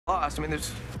lost. I mean,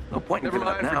 there's no point in Never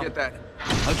giving up mind, now. forget that.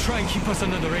 I'll try and keep us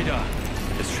under the radar.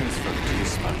 Let's transfer to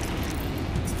this spot.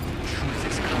 Truth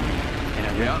is coming, and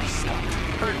I won't be stopped.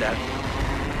 Heard that.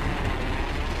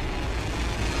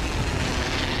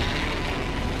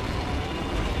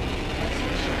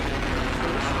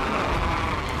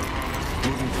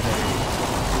 Moving to that area.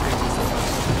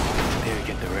 There,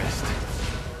 get the rest.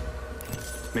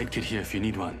 Medkit here if you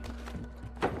need one.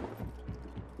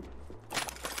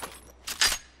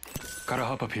 Gotta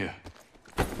hop up here.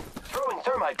 Throwing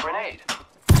thermite grenade.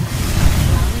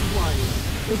 Round 1.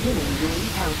 Beginning ring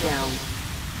countdown.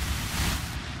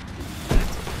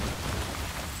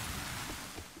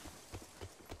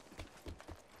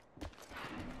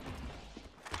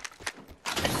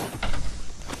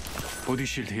 Body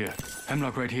shield here.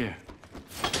 Hemlock right here.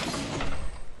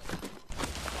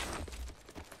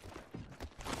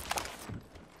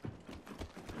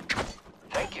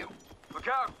 Thank you. Look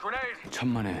out, grenade!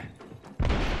 천만에.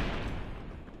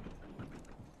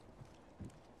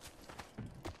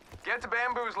 Get to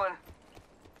bamboozling.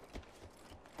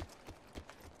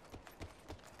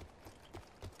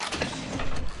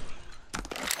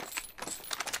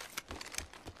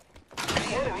 The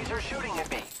enemies are shooting at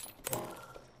me.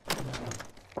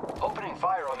 Opening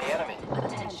fire on the enemy.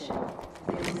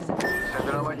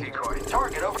 Sending out my decoy.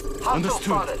 Target over. Hostile Understood.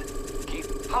 spotted.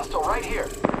 Keep hostile right here.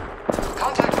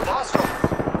 Contact with hostile.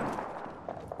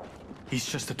 It's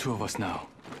just the two of us now.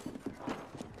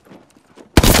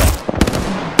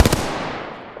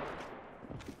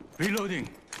 Reloading.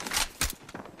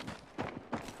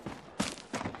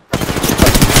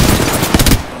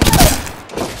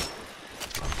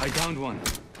 I downed one.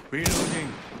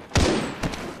 Reloading.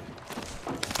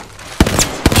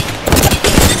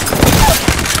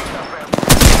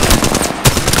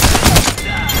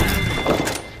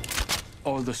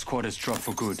 All the squad has dropped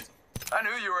for good. I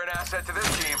knew you were an asset to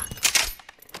this team.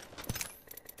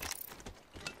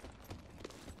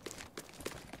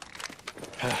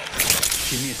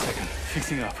 Give me a second.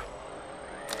 Fixing up.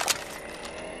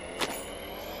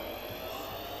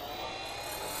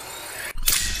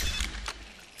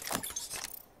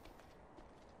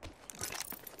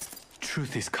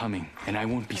 Truth is coming, and I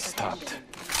won't be stopped.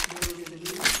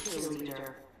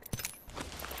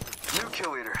 New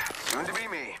kill leader. Soon to be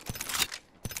me.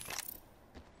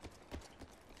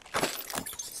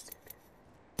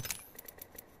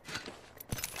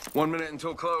 One minute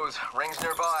until close. Rings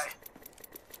nearby.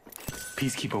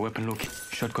 Peacekeeper weapon look.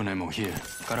 Shotgun ammo here.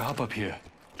 Gotta hop up here.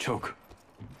 Choke.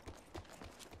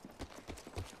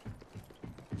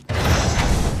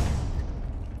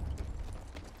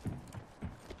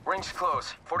 Rings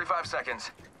close. 45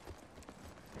 seconds.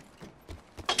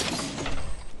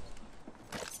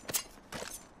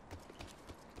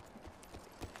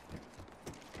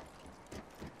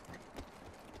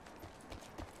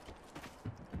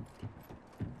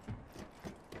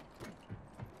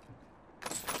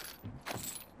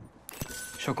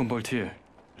 Shotgun bolt here.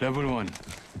 Level 1.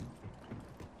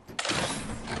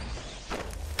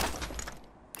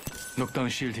 Knockdown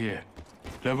shield here.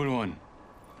 Level 1.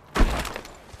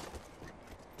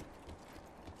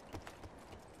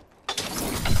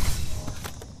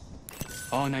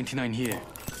 R99 here.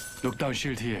 Knockdown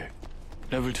shield here.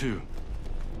 Level 2.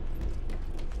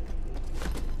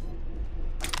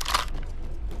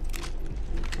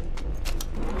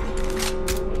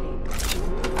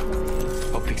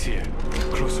 Optics here.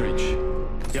 Close range.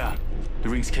 Yeah, the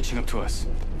ring's catching up to us.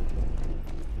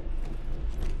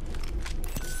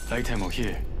 Light ammo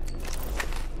here.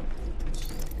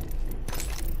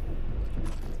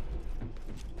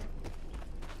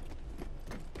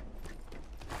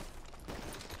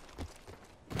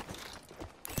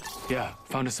 Yeah,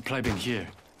 found a supply bin here.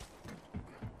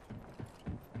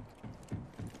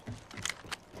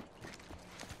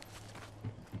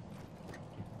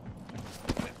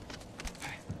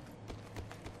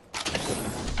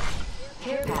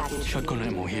 Care package. Shotgun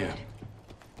ammo here.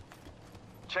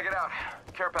 Check it out.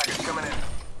 Care package coming in.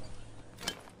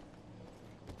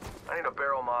 I need a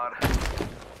barrel mod.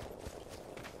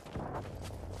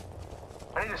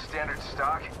 I need a standard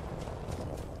stock.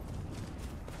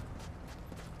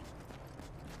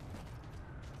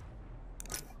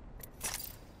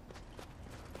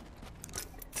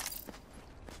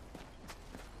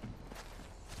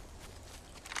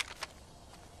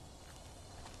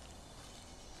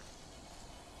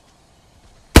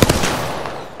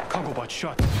 Cargo bot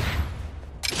shot.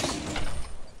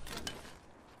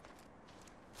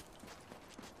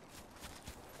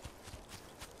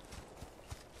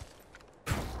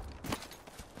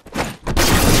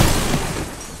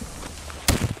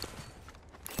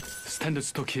 Standard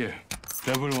stock here.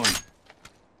 Level 1.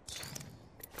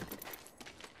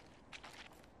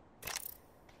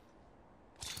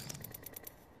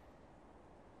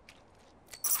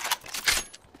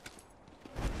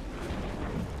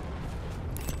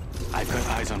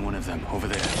 of them, over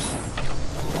there.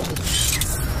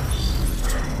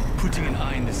 Putting an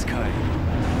eye in the sky.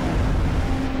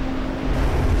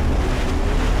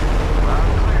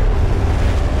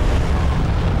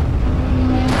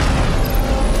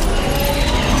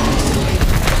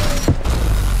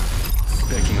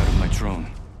 Backing out of my drone.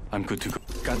 I'm good to go.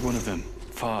 Got one of them.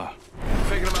 Far.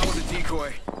 Faking him out with a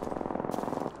decoy.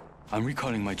 I'm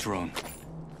recalling my drone.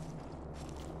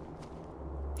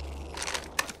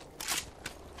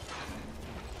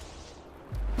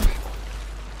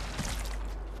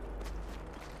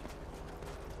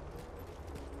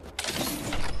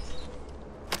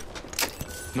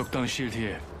 Knockdown shield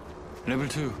here. Level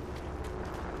 2.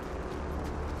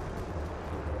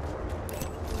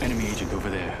 Enemy agent over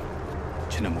there.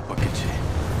 쟤는 못 봤겠지.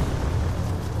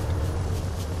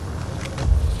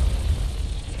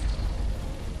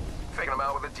 Faking him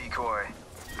out with a decoy.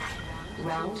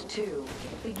 Round 2.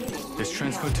 Beginning. Let's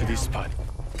ring transfer to this countdown.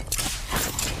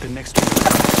 spot. The next one.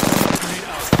 Grenade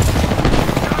out.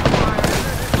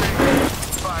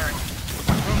 Firing.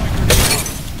 Throw my grenade out.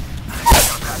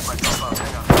 Gotta pass myself up.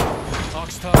 Hang on.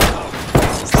 Oxtar out.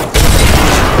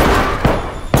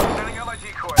 Sending out my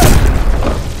decoy.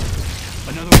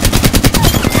 Another one.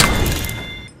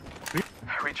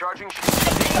 Recharging shield.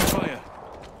 Fire.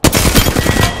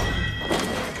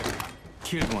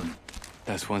 Killed one.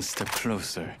 That's one step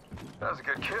closer. That was a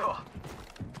good kill.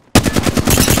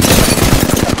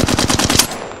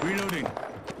 Reloading.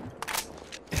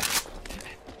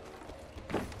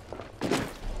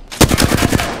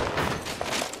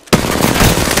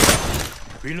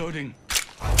 Reloading.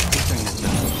 I knew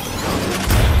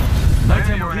you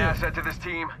Nighttime were an here. asset to this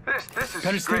team. This is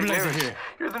Got a great stabilizer news. here.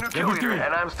 You're the new kill Level leader, 3.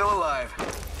 and I'm still alive.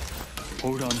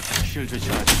 Hold on. Shield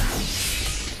recharge.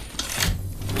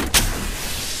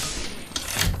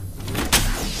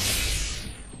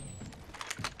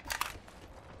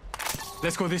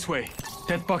 Let's go this way.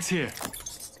 Death box here.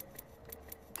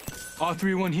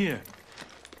 R31 here.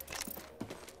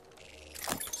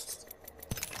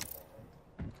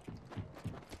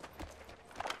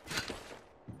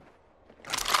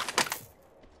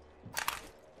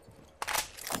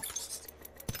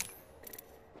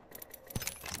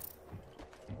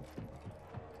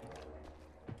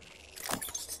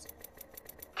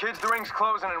 Kids, the ring's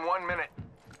closing in 1 minute.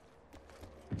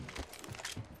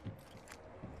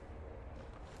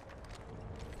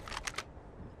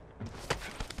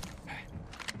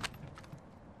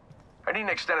 I need an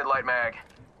extended light mag.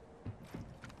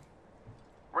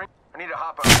 Ring. I need a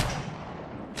hop out.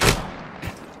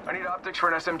 I need optics for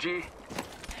an SMG.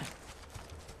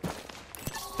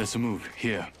 Let's move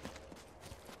here.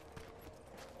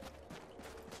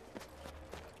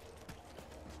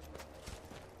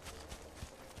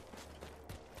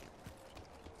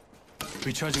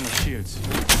 Recharging my shields.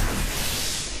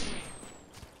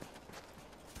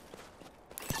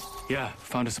 Yeah,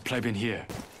 found a supply bin here.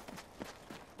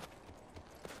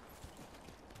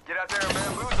 Get out there and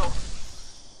bamboozle.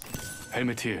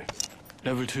 Helmet here.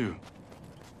 Level 2.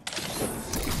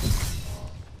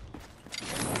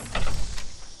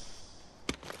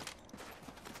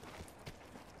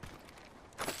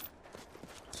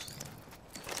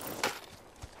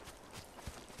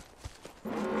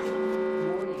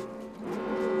 Warning.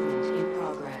 Movement in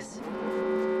progress.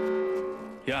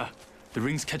 Yeah, the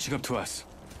ring's catching up to us.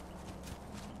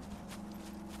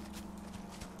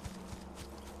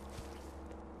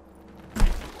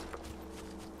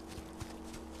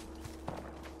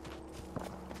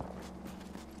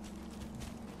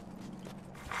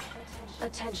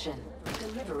 Attention.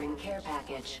 Delivering care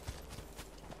package.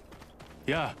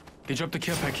 Yeah, they dropped the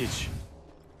care package.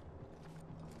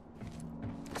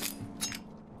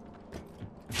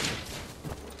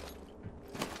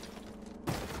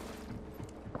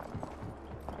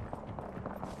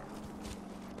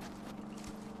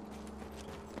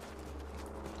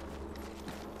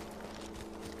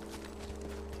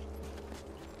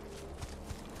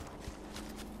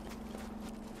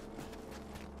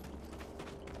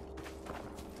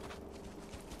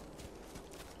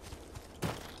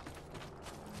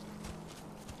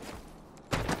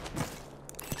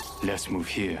 Let's move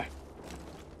here.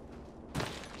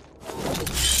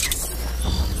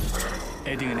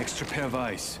 Adding an extra pair of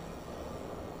eyes.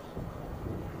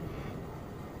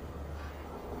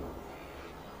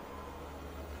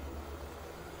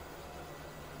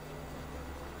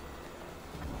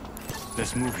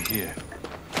 Let's move here.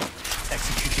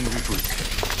 Executing reboot.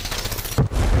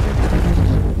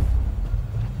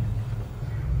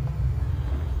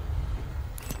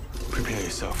 Prepare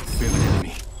yourself. We have an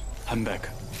enemy. I'm back.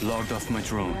 Logged off my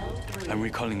drone. I'm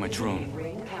recalling my drone.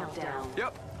 Ring countdown.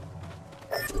 Yep.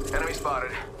 Enemy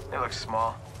spotted. They look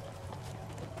small.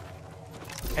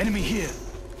 Enemy here.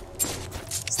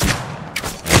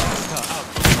 Out.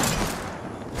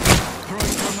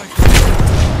 Throwing thermite grenade.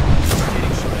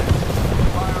 Getting shot at.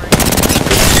 Firing.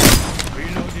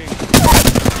 Reloading.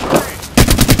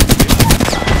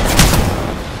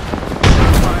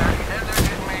 Fire. And they're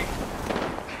hitting me.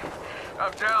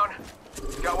 I'm down.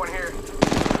 Got one here.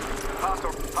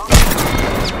 Hostile.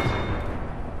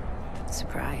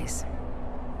 Surprise.